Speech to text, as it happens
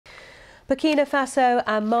Burkina Faso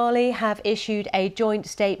and Mali have issued a joint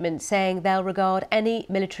statement saying they'll regard any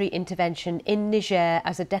military intervention in Niger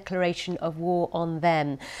as a declaration of war on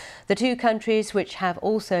them. The two countries, which have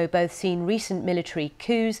also both seen recent military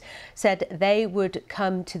coups, said they would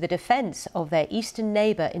come to the defence of their eastern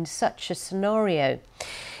neighbour in such a scenario.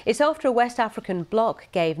 It's after a West African bloc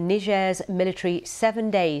gave Niger's military 7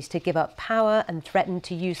 days to give up power and threatened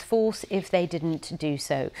to use force if they didn't do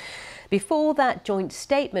so. Before that joint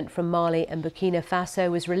statement from Mali and Burkina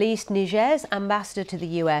Faso was released, Niger's ambassador to the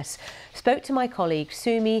US spoke to my colleague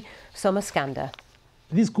Sumi Somaskanda.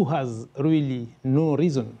 This coup has really no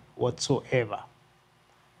reason whatsoever.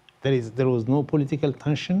 There was no political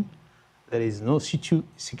tension. There is no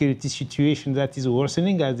security situation that is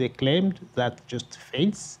worsening, as they claimed. That just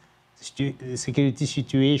fades. The security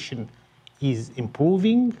situation is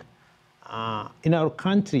improving. In our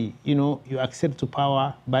country, you accept to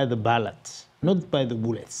power by the ballot, not by the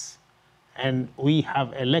bullets. And we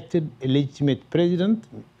have elected a legitimate president,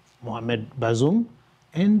 Mohamed Bazoum,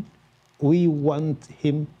 and we want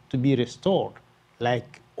him to be restored,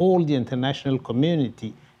 like all the international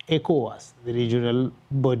community, ECOWAS, the regional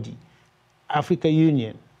body, Africa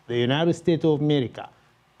Union, the United States of America,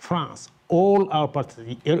 France, all our partners,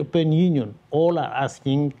 the European Union, all are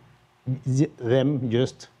asking them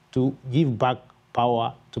just to give back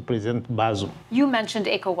power to President Bazoum. You mentioned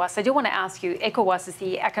ECOWAS. I do want to ask you, ECOWAS is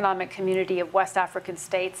the Economic Community of West African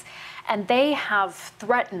States, and they have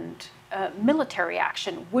threatened military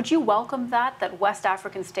action. Would you welcome that West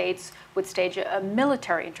African states would stage a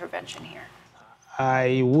military intervention here?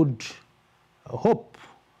 I would hope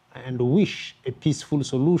and wish a peaceful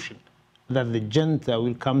solution, that the junta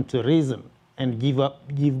will come to reason and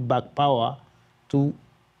give back power to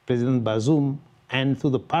President Bazoum and to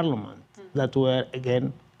the parliament that were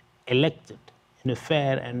again elected in a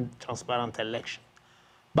fair and transparent election.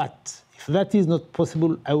 But if that is not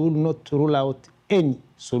possible, I will not rule out any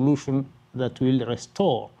solution that will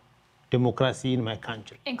restore democracy in my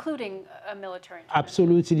country. Including a military intervention?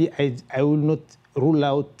 Absolutely, I will not rule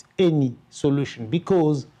out any solution,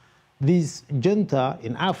 because this junta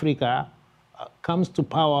in Africa comes to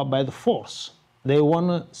power by the force. They want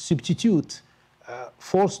to substitute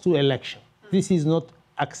force to election. This is not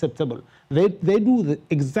acceptable. They do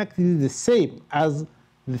exactly the same as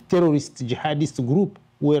the terrorist jihadist group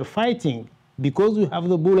were fighting. Because we have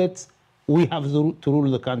the bullets, we have to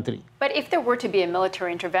rule the country. But if there were to be a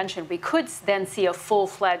military intervention, we could then see a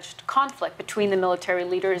full-fledged conflict between the military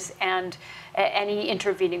leaders and any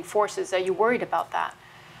intervening forces. Are you worried about that?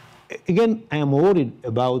 Again, I am worried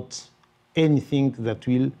about anything that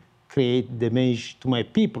will create damage to my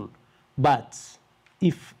people. But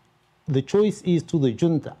if the choice is to the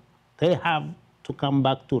junta, they have to come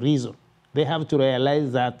back to reason. They have to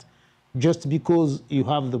realize that just because you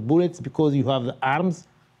have the bullets, because you have the arms,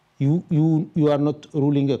 you are not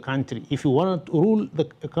ruling a country. If you want to rule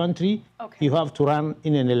a country, you have to run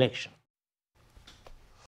in an election.